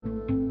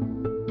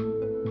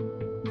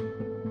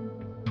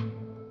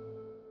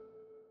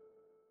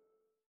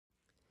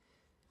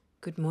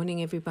Good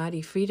morning,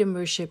 everybody. Freedom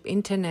Worship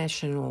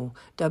International,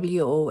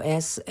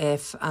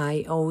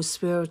 WOSFIO,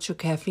 Spiritual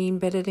Caffeine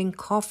Better Than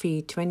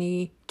Coffee,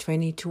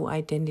 2022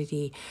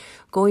 Identity.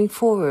 Going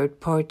Forward,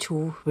 Part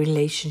 2,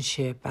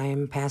 Relationship. I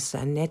am Pastor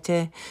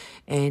Annette,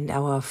 and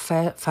our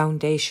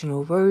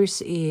foundational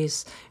verse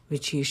is,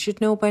 which you should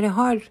know by the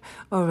heart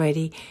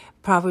already,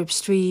 Proverbs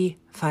 3,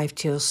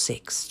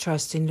 5-6.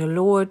 Trust in the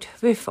Lord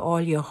with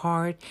all your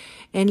heart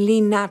and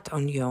lean not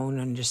on your own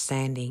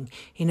understanding.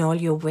 In all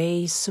your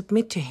ways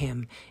submit to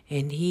Him,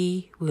 and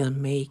He will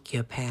make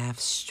your path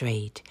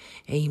straight.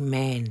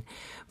 Amen.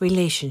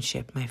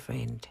 Relationship, my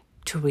friend.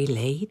 To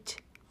relate,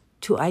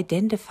 to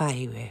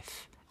identify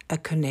with, a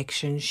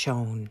connection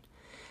shown.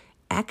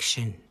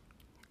 Action.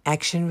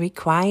 Action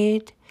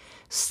required.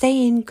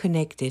 Staying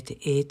connected,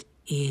 it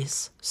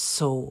is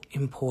so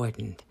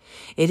important.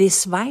 It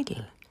is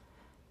vital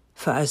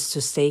for us to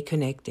stay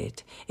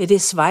connected. It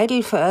is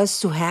vital for us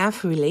to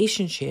have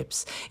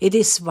relationships. It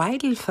is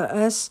vital for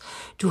us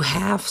to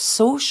have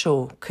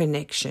social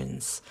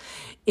connections.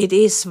 It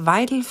is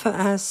vital for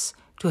us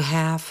to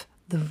have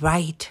the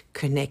right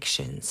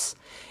connections.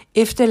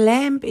 If the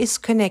lamp is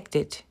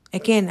connected,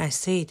 again I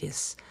say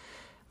this,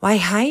 why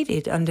hide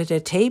it under the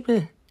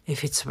table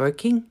if it's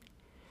working?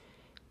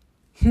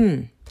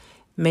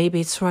 Maybe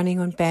it's running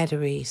on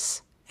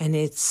batteries and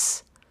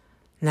it's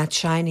not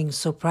shining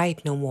so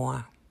bright no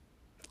more.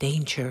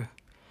 Danger.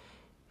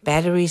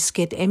 Batteries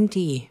get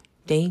empty.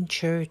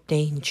 Danger,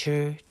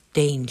 danger,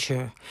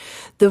 danger.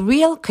 The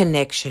real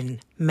connection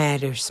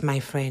matters, my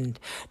friend.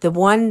 The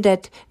one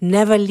that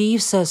never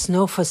leaves us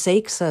nor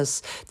forsakes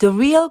us. The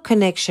real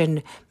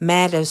connection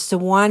matters. The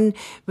one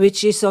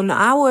which is on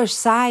our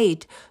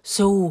side.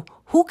 So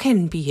who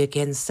can be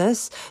against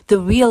us? The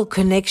real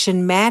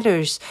connection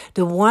matters.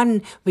 The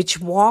one which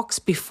walks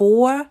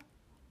before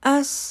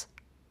us,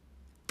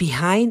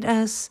 behind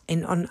us,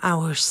 and on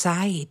our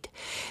side.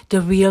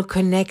 The real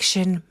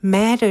connection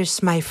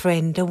matters, my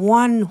friend. The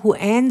one who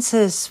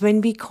answers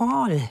when we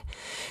call.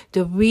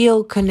 The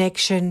real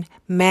connection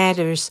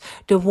matters.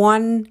 The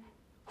one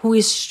who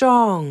is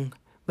strong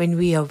when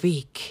we are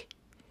weak.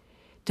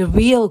 The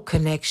real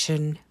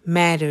connection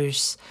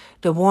matters.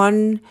 The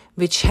one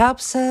which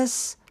helps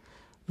us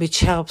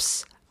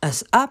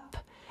up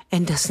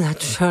and does not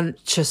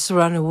just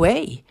run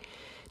away.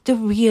 The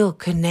real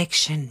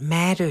connection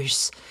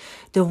matters.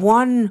 The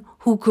one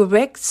who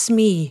corrects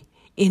me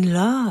in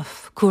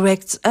love,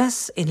 corrects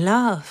us in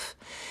love.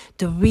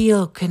 The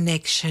real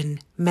connection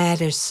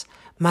matters,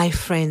 my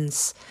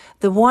friends.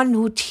 The one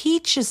who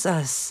teaches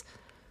us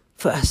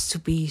for us to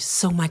be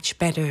so much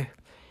better.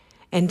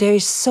 And there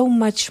is so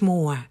much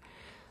more.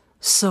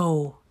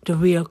 So the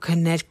real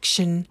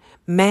connection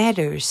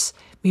matters.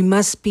 We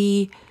must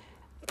be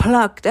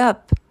plugged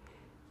up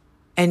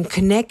and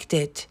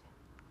connected.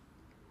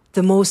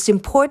 The most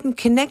important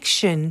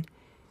connection,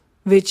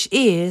 which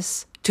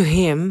is to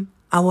Him,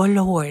 our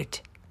Lord.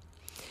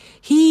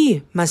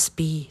 He must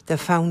be the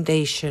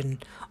foundation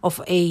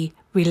of a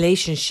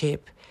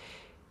relationship.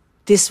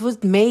 This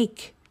would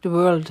make the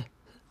world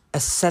a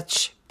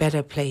such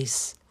better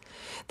place.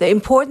 The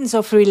importance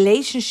of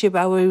relationship,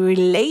 our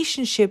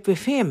relationship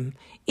with Him,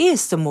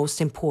 is the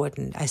most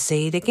important. I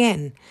say it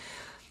again.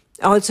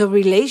 Also,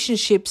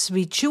 relationships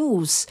we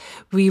choose,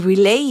 we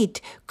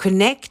relate,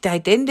 connect,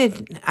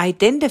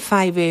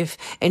 identify with,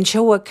 and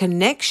show a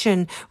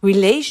connection.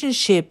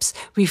 Relationships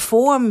we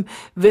form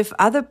with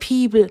other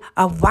people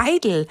are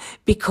vital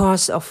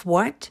because of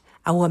what?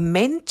 Our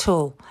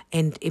mental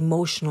and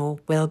emotional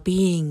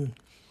well-being.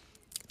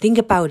 Think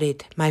about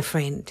it, my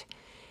friend.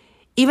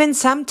 Even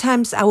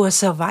sometimes our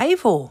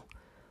survival.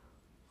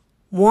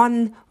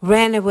 One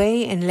ran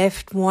away and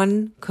left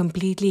one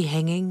completely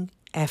hanging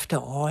after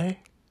all.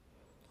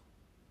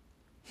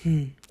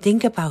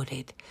 Think about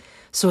it.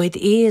 So it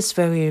is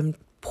very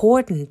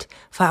important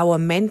for our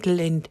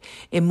mental and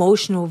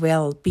emotional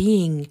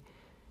well-being,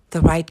 the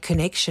right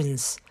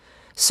connections.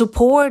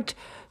 Support,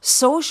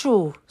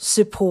 social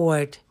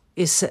support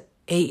is an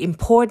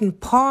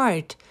important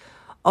part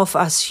of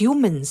us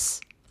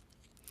humans.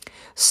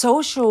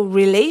 Social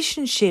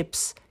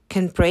relationships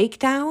can break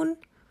down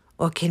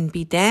or can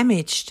be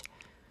damaged.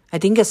 I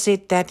think I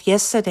said that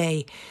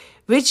yesterday.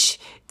 Which,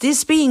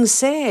 this being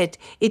said,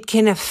 it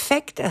can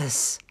affect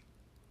us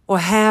or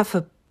have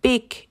a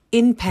big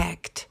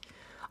impact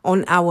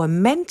on our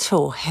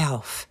mental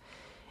health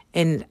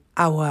and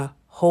our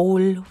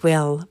whole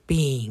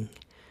well-being.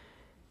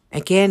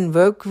 Again,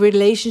 work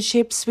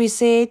relationships, we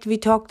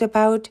talked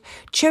about,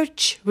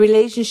 church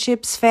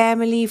relationships,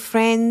 family,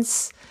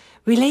 friends,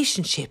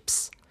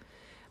 relationships.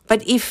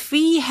 But if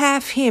we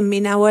have Him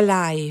in our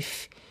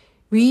life,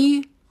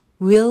 we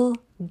will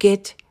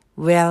get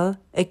well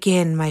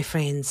again, my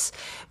friends.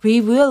 We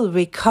will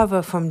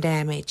recover from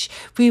damage.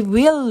 We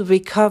will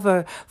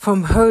recover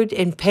from hurt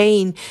and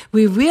pain.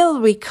 We will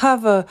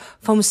recover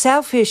from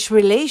selfish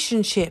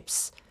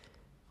relationships,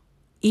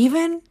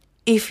 even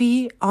if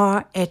we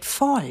are at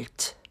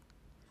fault.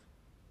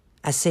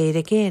 I say it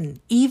again,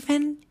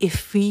 even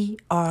if we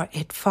are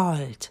at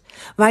fault.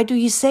 Why do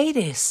you say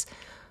this?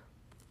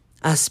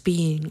 us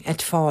being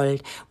at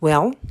fault?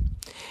 Well,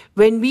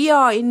 when we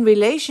are in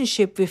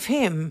relationship with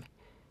Him,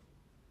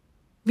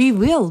 we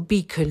will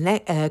be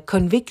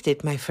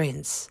convicted, my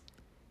friends.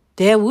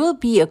 There will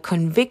be a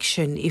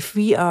conviction if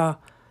we are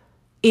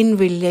in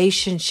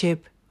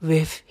relationship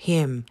with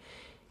Him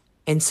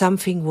and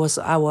something was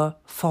our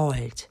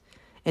fault.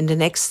 And the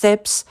next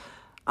steps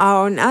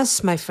are on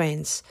us, my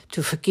friends,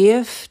 to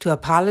forgive, to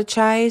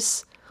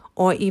apologize,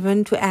 or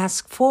even to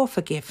ask for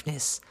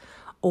forgiveness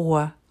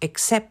or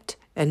accept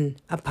an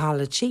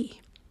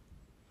apology.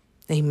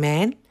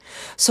 Amen?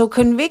 So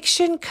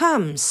conviction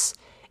comes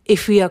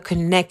if we are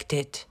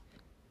connected.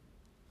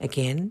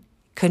 Again,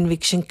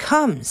 conviction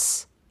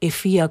comes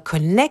if we are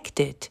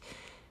connected,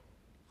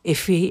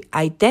 if we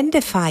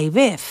identify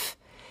with,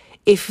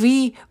 if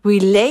we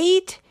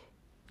relate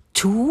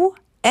to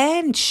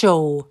and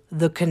show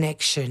the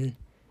connection.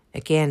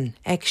 Again,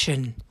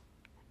 action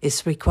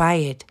is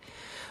required.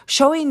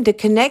 Showing the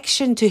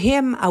connection to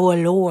Him, our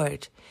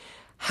Lord.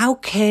 How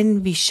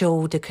can we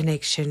show the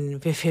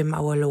connection with Him,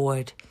 our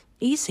Lord?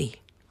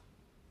 Easy.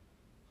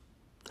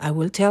 I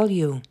will tell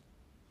you.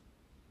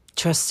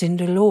 Trust in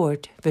the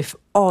Lord with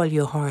all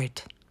your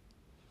heart.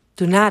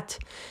 Do not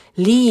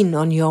lean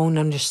on your own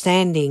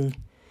understanding.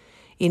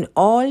 In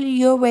all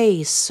your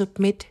ways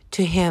submit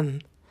to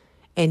Him,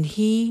 and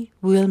He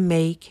will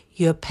make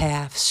your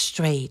path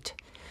straight.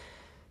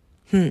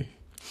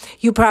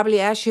 You probably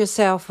ask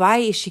yourself, why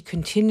is she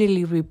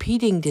continually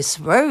repeating this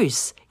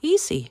verse?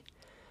 Easy.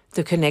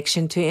 The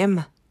connection to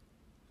Him.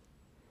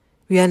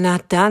 We are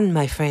not done,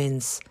 my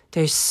friends.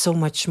 There's so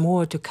much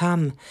more to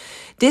come.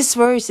 This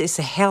verse is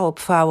a help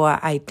for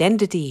our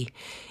identity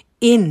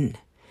in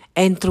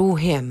and through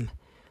Him,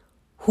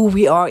 who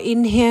we are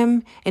in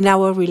Him, and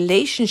our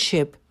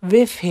relationship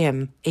with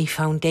Him, a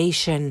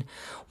foundation.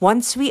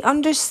 Once we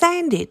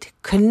understand it,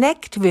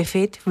 connect with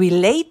it,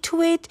 relate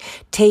to it,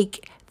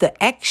 take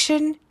the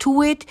action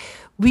to it,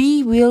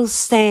 we will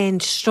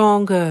stand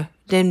stronger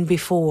than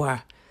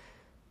before.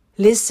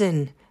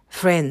 Listen,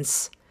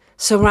 friends,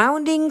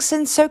 surroundings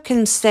and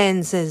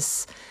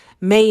circumstances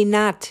may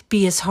not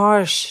be as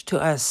harsh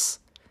to us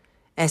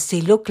as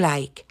they look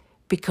like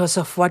because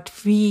of what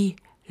we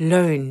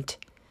learned.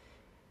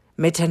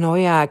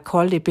 Metanoia, I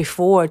called it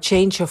before,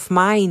 change of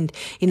mind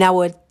in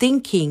our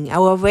thinking,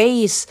 our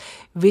ways,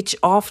 which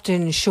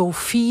often show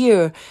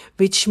fear,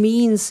 which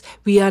means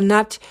we are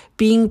not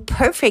being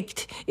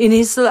perfect in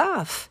His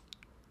love.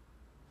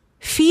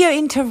 Fear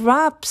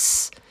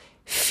interrupts,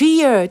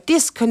 fear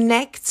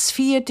disconnects,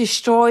 fear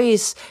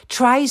destroys,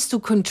 tries to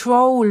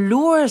control,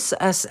 lures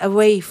us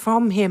away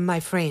from Him, my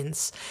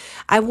friends.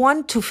 I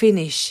want to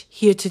finish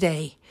here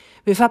today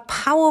with a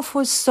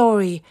powerful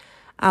story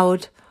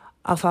out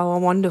of our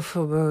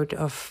wonderful word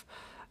of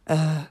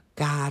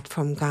God,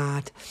 from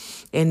God.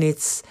 And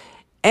it's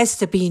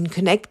Esther being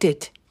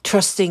connected,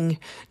 trusting,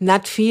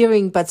 not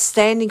fearing, but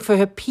standing for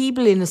her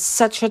people in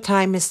such a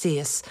time as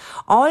this.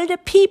 All the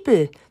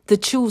people, the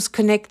Jews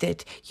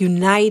connected,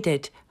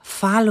 united,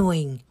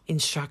 following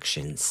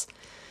instructions.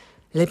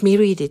 Let me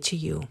read it to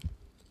you.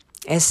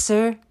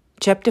 Esther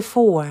chapter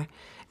 4,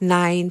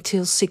 9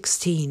 till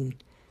 16.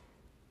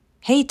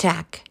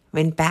 Hatak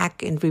went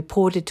back and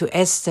reported to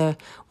Esther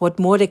what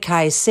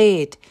Mordecai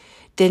said.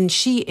 Then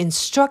she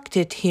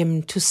instructed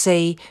him to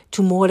say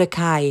to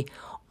Mordecai,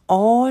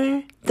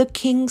 all the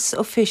king's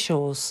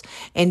officials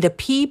and the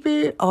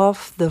people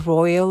of the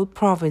royal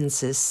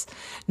provinces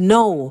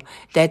know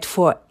that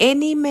for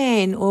any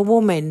man or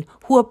woman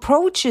who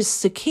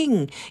approaches the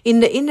king in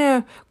the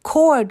inner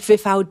court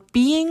without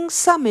being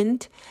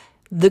summoned,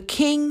 the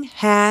king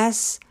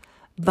has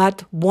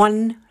but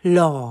one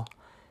law,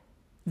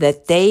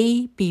 that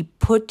they be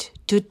put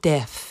to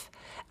death,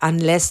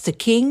 unless the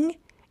king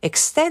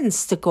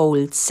extends the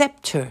gold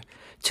scepter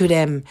to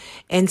them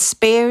and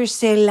spares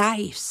their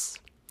lives.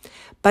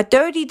 But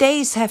 30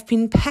 days have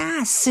been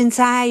passed since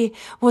I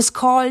was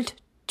called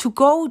to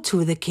go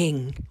to the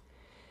king.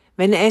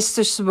 When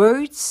Esther's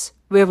words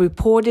were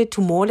reported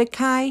to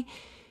Mordecai,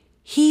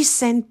 he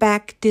sent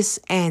back this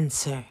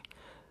answer.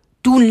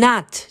 Do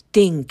not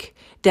think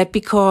that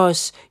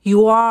because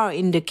you are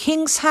in the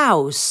king's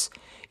house,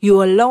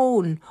 you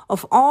alone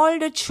of all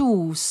the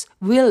Jews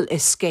will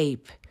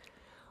escape.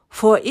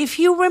 For if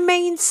you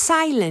remain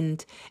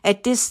silent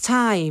at this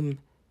time,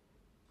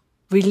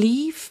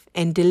 relief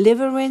and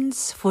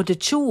deliverance for the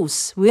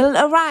Jews will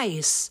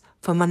arise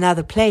from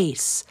another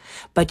place,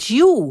 but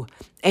you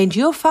and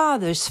your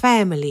father's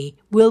family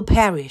will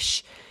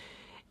perish.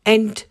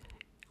 And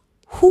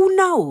who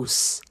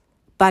knows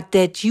but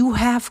that you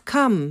have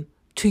come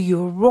to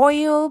your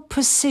royal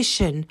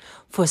position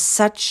for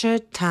such a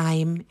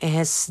time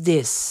as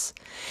this?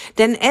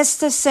 Then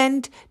Esther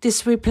sent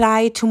this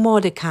reply to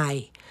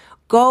Mordecai.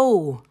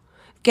 Go,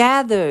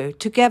 gather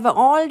together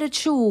all the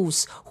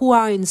Jews who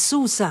are in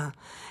Susa,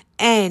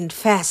 and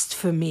fast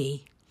for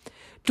me.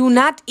 Do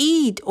not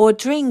eat or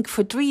drink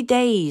for 3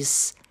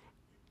 days,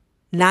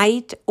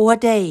 night or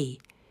day.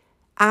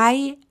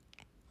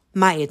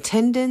 My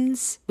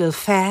attendants will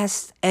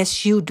fast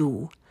as you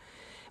do.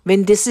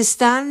 When this is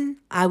done,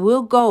 I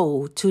will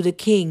go to the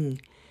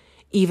king,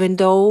 even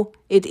though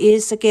it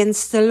is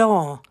against the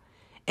law.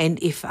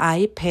 And if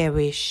I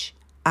perish,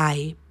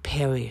 I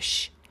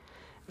perish.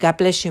 God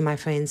bless you, my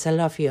friends. I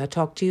love you. I'll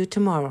talk to you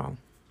tomorrow.